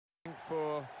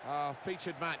For our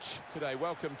featured match today.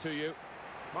 Welcome to you.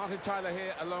 Martin Tyler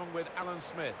here along with Alan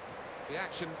Smith. The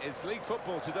action is league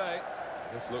football today.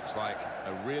 This looks like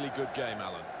a really good game,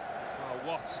 Alan. Oh,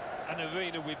 what an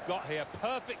arena we've got here.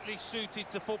 Perfectly suited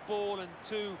to football and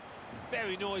two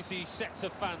very noisy sets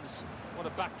of fans. What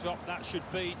a backdrop that should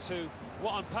be to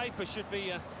what on paper should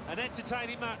be an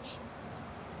entertaining match.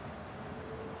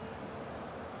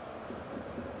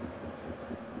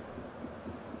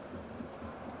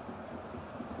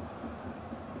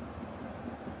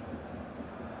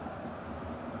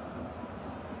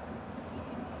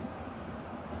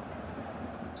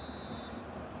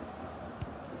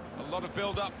 A lot of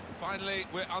build-up. Finally,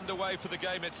 we're underway for the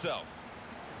game itself.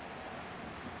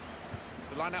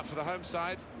 The line-up for the home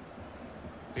side.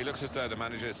 He looks as though the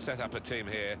manager has set up a team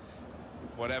here.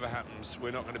 Whatever happens,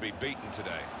 we're not going to be beaten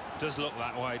today. Does look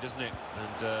that way, doesn't it?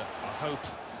 And I hope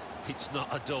it's not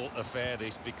a dull affair,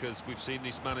 this, because we've seen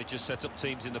this manager set up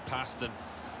teams in the past and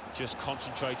just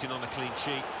concentrating on a clean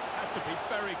sheet. Had to be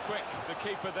very quick, the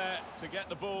keeper there, to get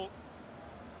the ball.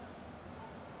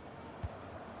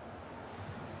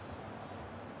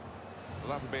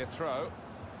 Well, that'll be a throw.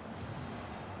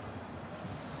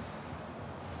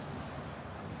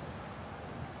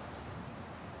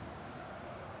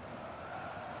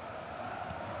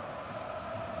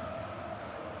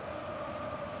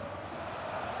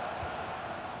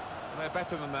 They're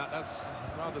better than that. That's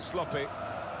rather sloppy.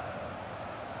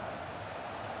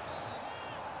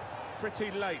 Pretty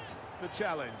late, the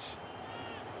challenge.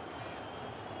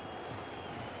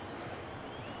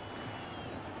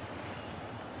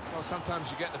 Well, sometimes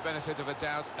you get the benefit of a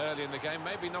doubt early in the game.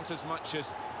 Maybe not as much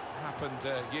as happened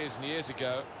years and years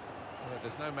ago. But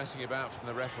there's no messing about from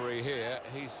the referee here.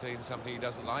 He's seen something he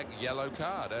doesn't like, yellow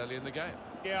card early in the game.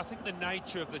 Yeah, I think the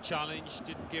nature of the challenge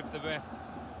didn't give the ref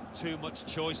too much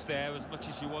choice there, as much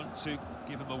as you want to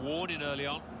give him a warning early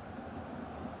on.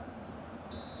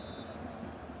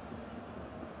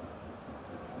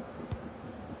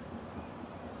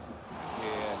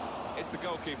 Yeah, it's the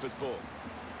goalkeeper's ball.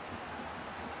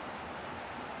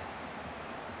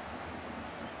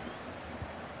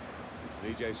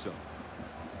 DJ Son.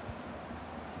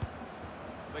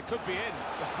 They could be in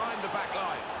behind the back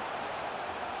line.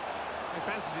 He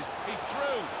fancies it. He's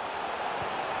through.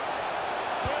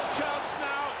 Real chance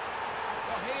now.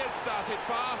 Well, he has started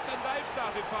fast and they've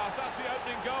started fast. That's the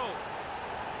opening goal.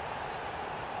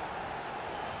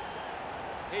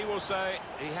 He will say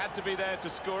he had to be there to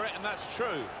score it, and that's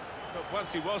true. But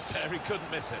once he was there, he couldn't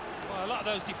miss it. Well, a lot of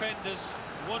those defenders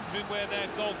wondering where their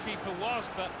goalkeeper was,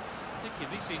 but I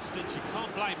think in this instance you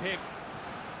can't blame him.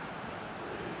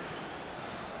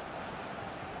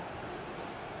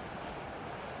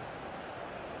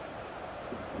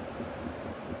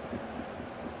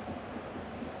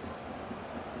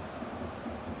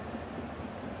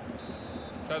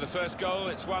 So the first goal,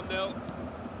 it's 1-0.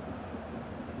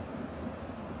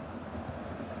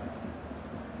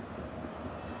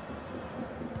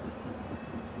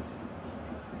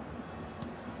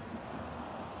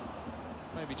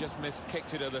 Maybe just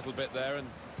kicked it a little bit there, and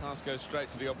pass goes straight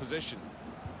to the opposition.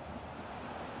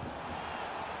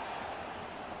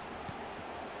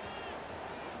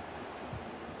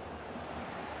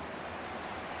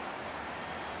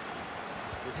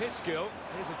 With his skill,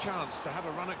 here's a chance to have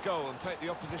a run at goal and take the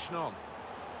opposition on.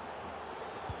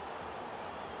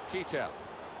 Kiel.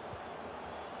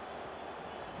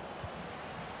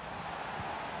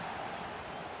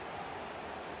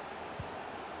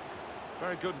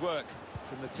 Very good work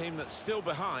from the team that's still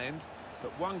behind,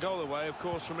 but one goal away, of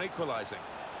course, from equalising.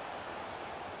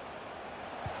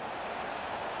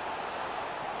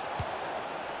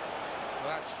 Well,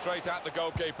 that's straight at the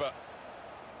goalkeeper.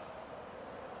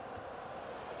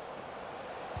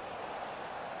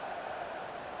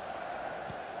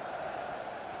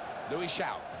 Louis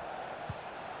Schaub.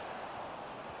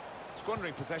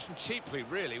 Squandering possession cheaply,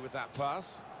 really, with that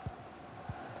pass.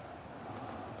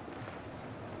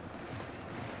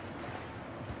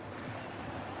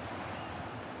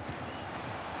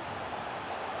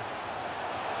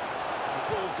 The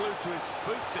ball glued to his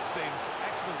boots, it seems.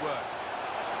 Excellent work.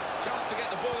 Chance to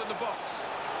get the ball in the box.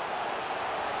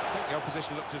 I think the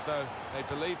opposition looked as though they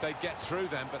believed they'd get through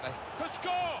them, but they could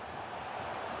score!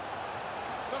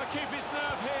 Got to keep his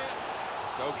nerve here.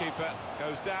 Goalkeeper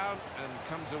goes down and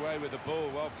comes away with the ball.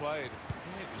 Well played.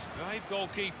 Yeah, it was brave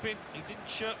goalkeeping. He didn't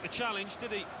shirk the challenge,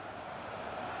 did he?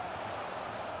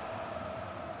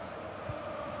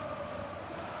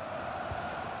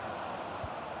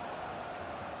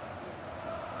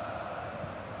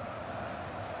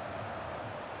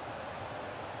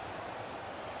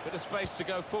 Bit of space to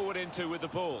go forward into with the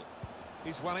ball.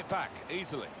 He's won it back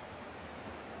easily.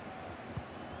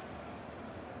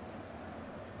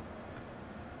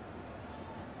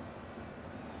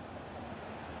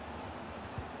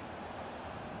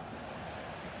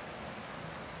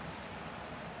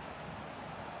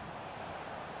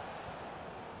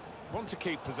 Want to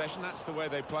keep possession, that's the way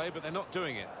they play, but they're not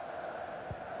doing it.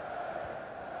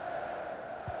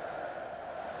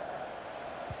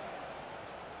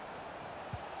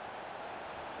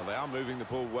 Well, they are moving the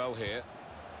ball well here.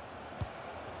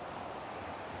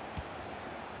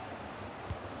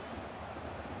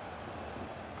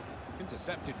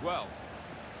 Intercepted well.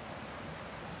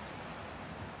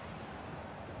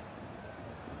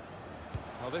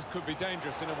 Well, this could be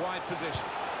dangerous in a wide position.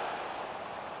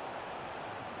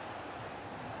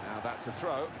 Now that's a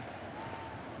throw.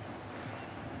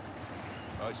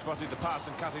 Oh, he spotted the pass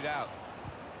and cut it out.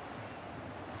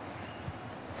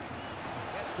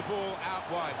 Gets the ball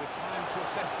out wide with time to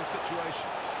assess the situation.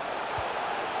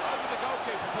 Over the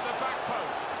goalkeeper for the back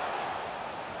post.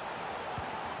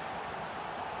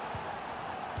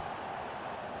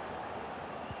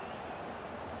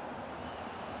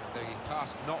 The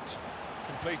pass not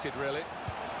completed, really.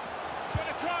 Going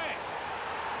to try it.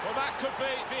 Well, that could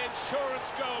be the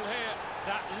insurance goal here.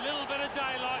 That little bit of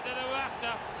daylight that they were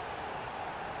after.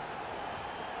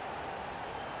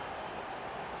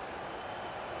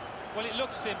 Well, it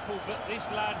looks simple, but this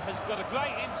lad has got a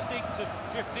great instinct of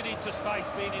drifting into space,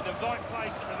 being in the right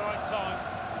place at the right time.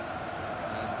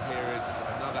 And here is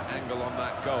another angle on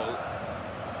that goal.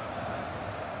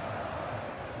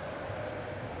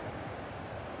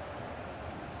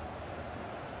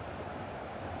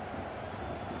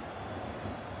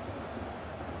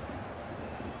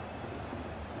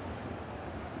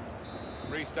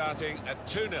 Restarting at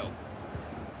 2-0.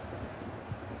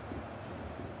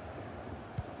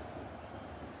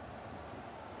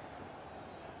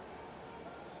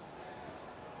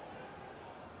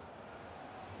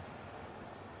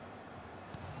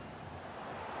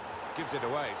 Gives it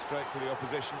away straight to the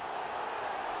opposition.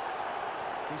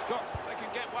 They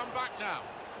can get one back now.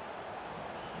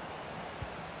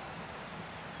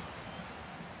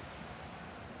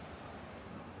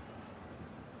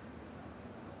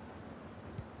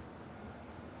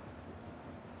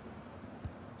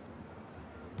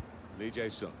 Lee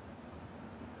Jae-sung.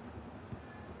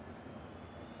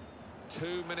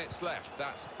 2 minutes left,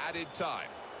 that's added time.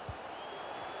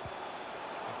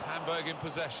 It's Hamburg in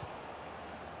possession.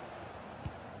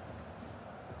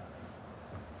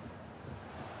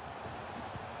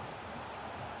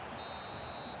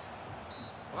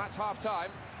 Well, that's half-time,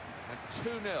 and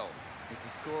 2-0 is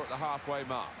the score at the halfway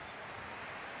mark.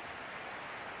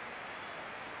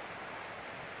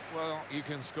 Well, you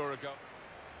can score a goal.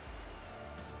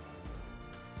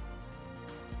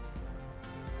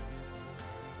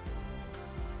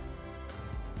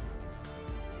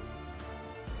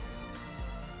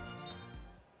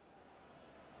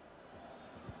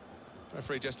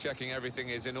 Referee just checking everything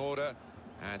is in order,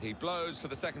 and he blows for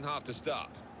the second half to start.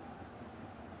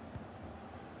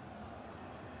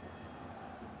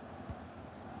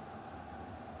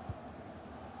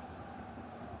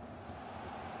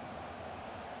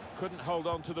 Couldn't hold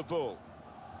on to the ball.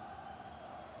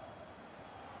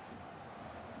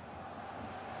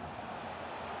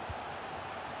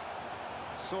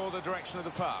 Saw the direction of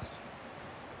the pass.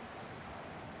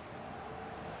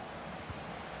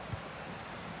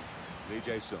 Lee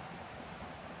Jae-sung.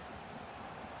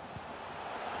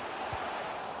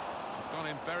 He's gone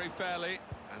in very fairly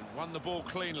and won the ball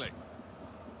cleanly.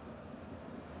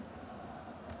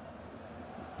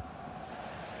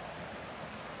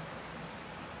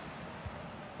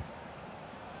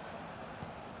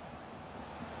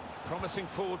 Promising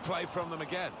forward play from them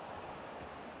again.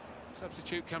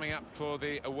 Substitute coming up for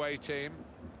the away team.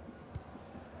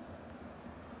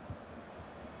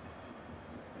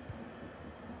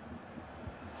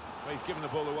 Well, he's given the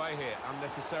ball away here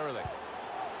unnecessarily.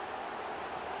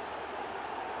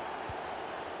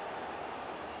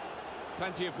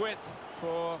 Plenty of width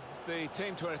for the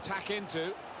team to attack into.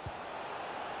 The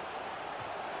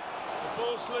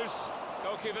ball's loose.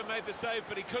 Goalkeeper made the save,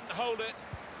 but he couldn't hold it.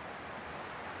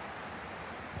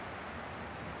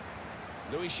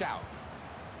 Louis Schaub.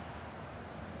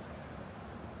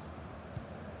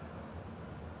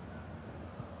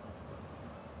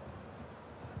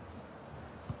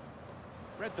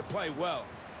 Read the play well.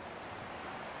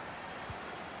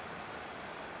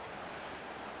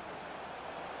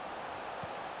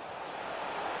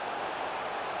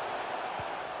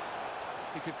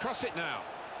 He could cross it now.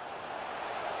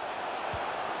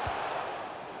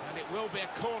 And it will be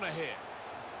a corner here.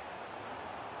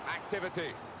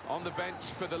 Activity on the bench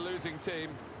for the losing team.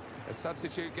 A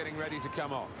substitute getting ready to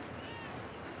come on.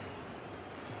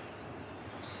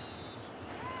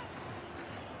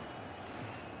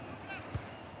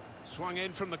 Swung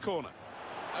in from the corner.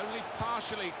 Only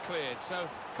partially cleared, so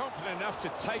Confident enough to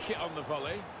take it on the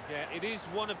volley. Yeah, it is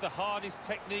one of the hardest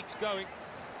techniques going.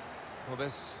 Well,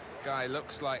 this guy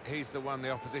looks like he's the one the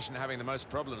opposition are having the most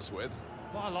problems with.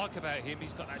 What I like about him,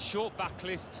 he's got that short back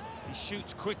lift. He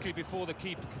shoots quickly before the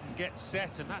keeper can get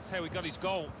set, and that's how he got his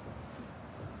goal.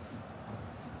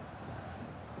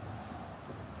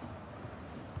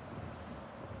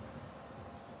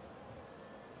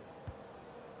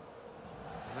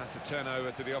 And that's a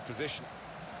turnover to the opposition.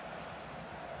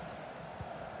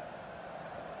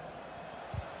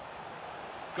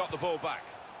 Got the ball back.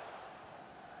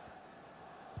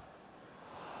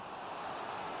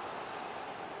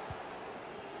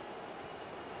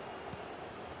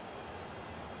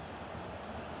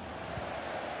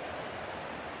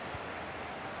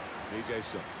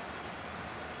 Son.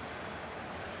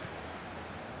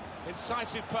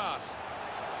 Incisive pass.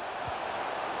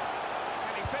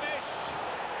 Can he finish?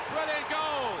 Brilliant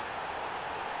goal!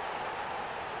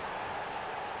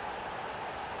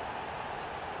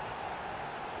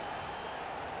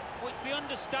 Well, it's the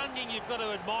understanding you've got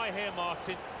to admire here,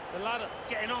 Martin. The lad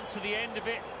getting on to the end of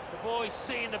it, the boy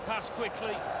seeing the pass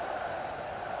quickly.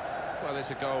 Well,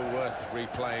 it's a goal worth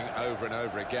replaying over and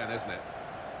over again, isn't it?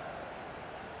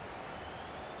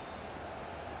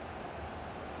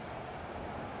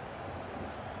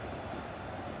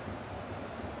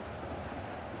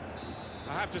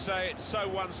 I have to say, it's so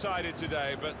one-sided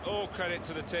today, but all credit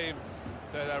to the team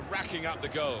that are racking up the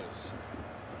goals.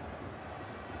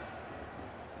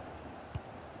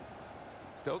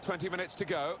 Still 20 minutes to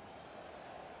go.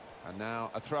 And now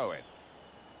a throw-in.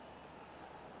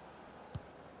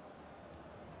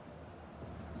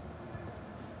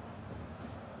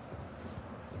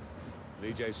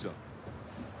 Son.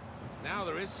 Now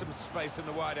there is some space in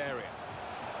the wide area.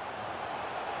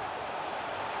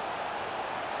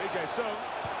 Son,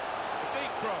 a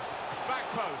deep cross, back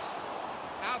post,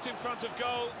 out in front of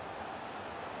goal.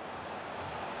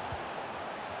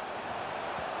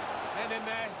 Men in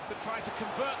there to try to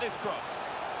convert this cross.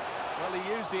 Well,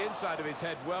 he used the inside of his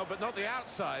head well, but not the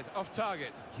outside, off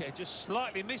target. Yeah, just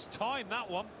slightly mistimed that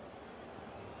one.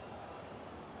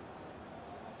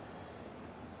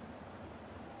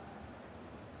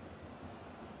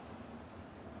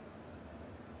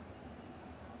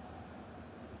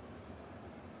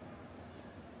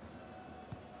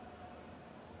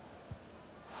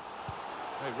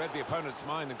 They read the opponent's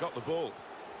mind and got the ball.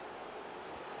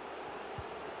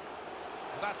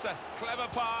 That's a clever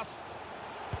pass.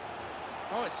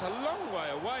 Oh, it's a long way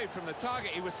away from the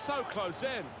target. He was so close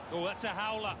in. Oh, that's a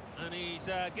howler, and he's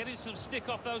getting some stick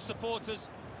off those supporters.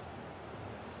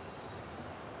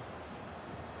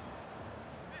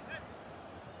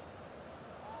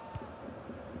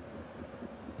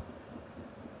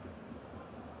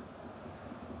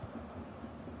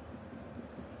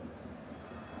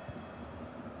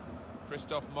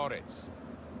 Christoph Moritz.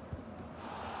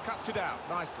 Cuts it out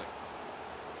nicely.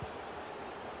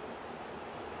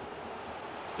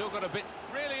 Still got a bit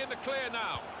really in the clear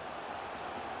now.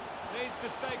 Needs to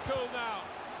stay cool now.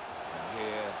 And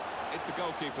here, it's the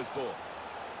goalkeeper's ball.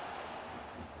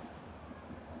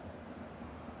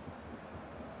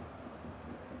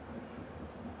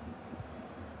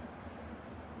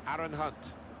 Aaron Hunt.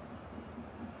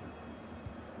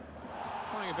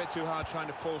 Trying a bit too hard, trying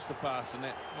to force the pass, and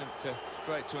it went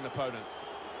straight to an opponent.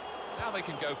 Now they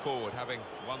can go forward, having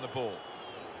won the ball.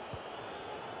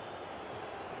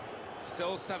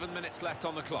 Still 7 minutes left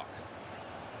on the clock.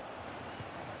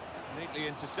 Neatly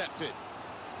intercepted.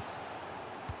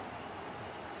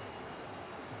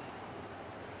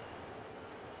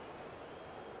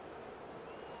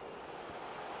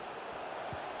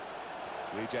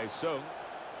 Son.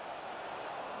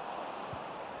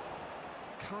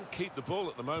 Can't keep the ball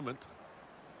at the moment.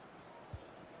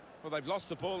 Well, they've lost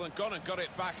the ball and gone and got it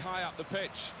back high up the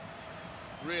pitch.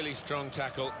 Really strong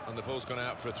tackle, and the ball's gone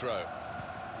out for a throw.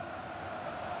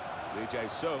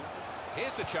 Son.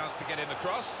 Here's the chance to get in the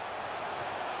cross.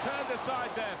 Turned aside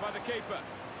there by the keeper.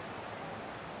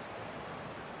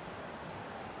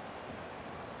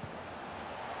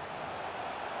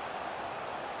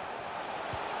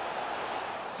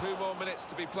 Two more minutes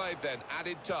to be played then,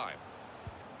 added time.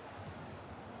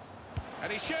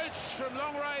 And he shoots from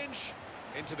long range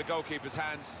into the goalkeeper's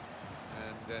hands,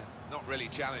 and not really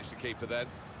challenged the keeper then.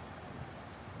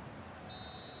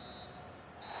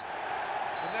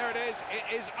 And there it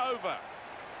is over.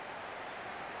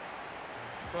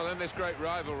 Well, in this great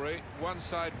rivalry, one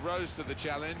side rose to the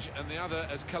challenge and the other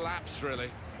has collapsed,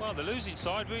 really. Well, the losing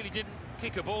side really didn't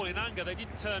kick a ball in anger. They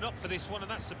didn't turn up for this one,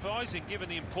 and that's surprising given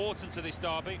the importance of this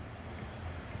derby.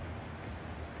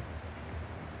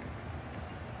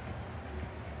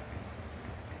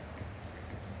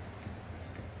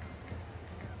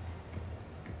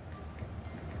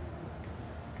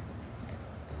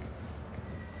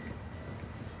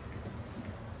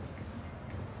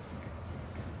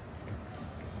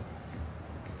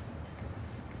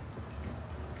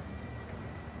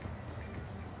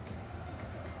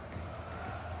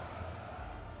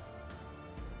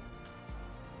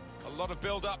 lot of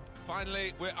build-up.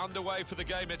 Finally, we're underway for the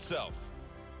game itself.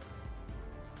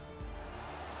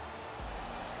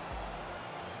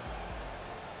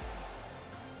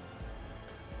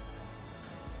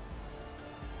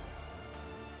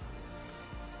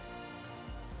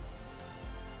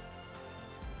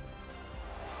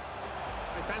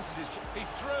 He fancies he's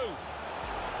through.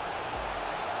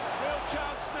 Real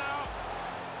chance now.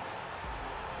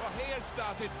 Well, he has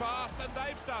started fast and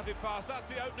they've started fast. That's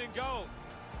the opening goal.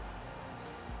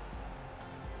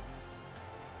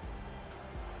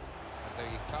 And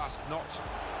the task not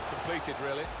completed,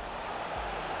 really.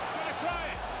 Gonna try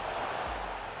it.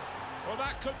 Well,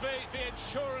 that could be the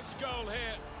insurance goal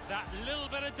here. That little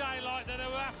bit of daylight that they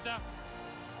were after.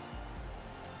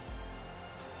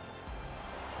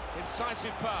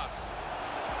 Incisive pass.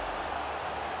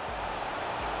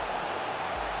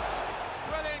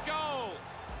 Brilliant goal.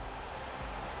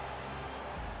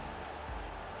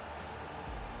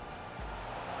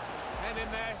 Men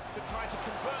in there to try to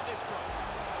convert this cross.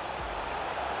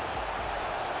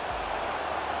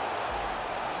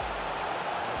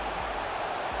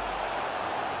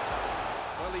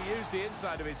 Well, he used the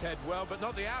inside of his head well, but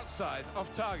not the outside,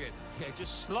 off target. Yeah,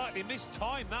 just slightly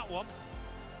mistimed that one.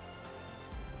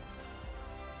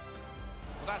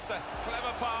 Well, that's a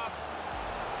clever pass.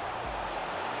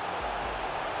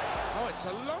 Oh, it's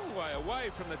a long way away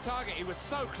from the target. He was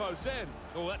so close in.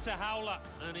 Oh, that's a howler,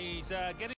 and he's getting...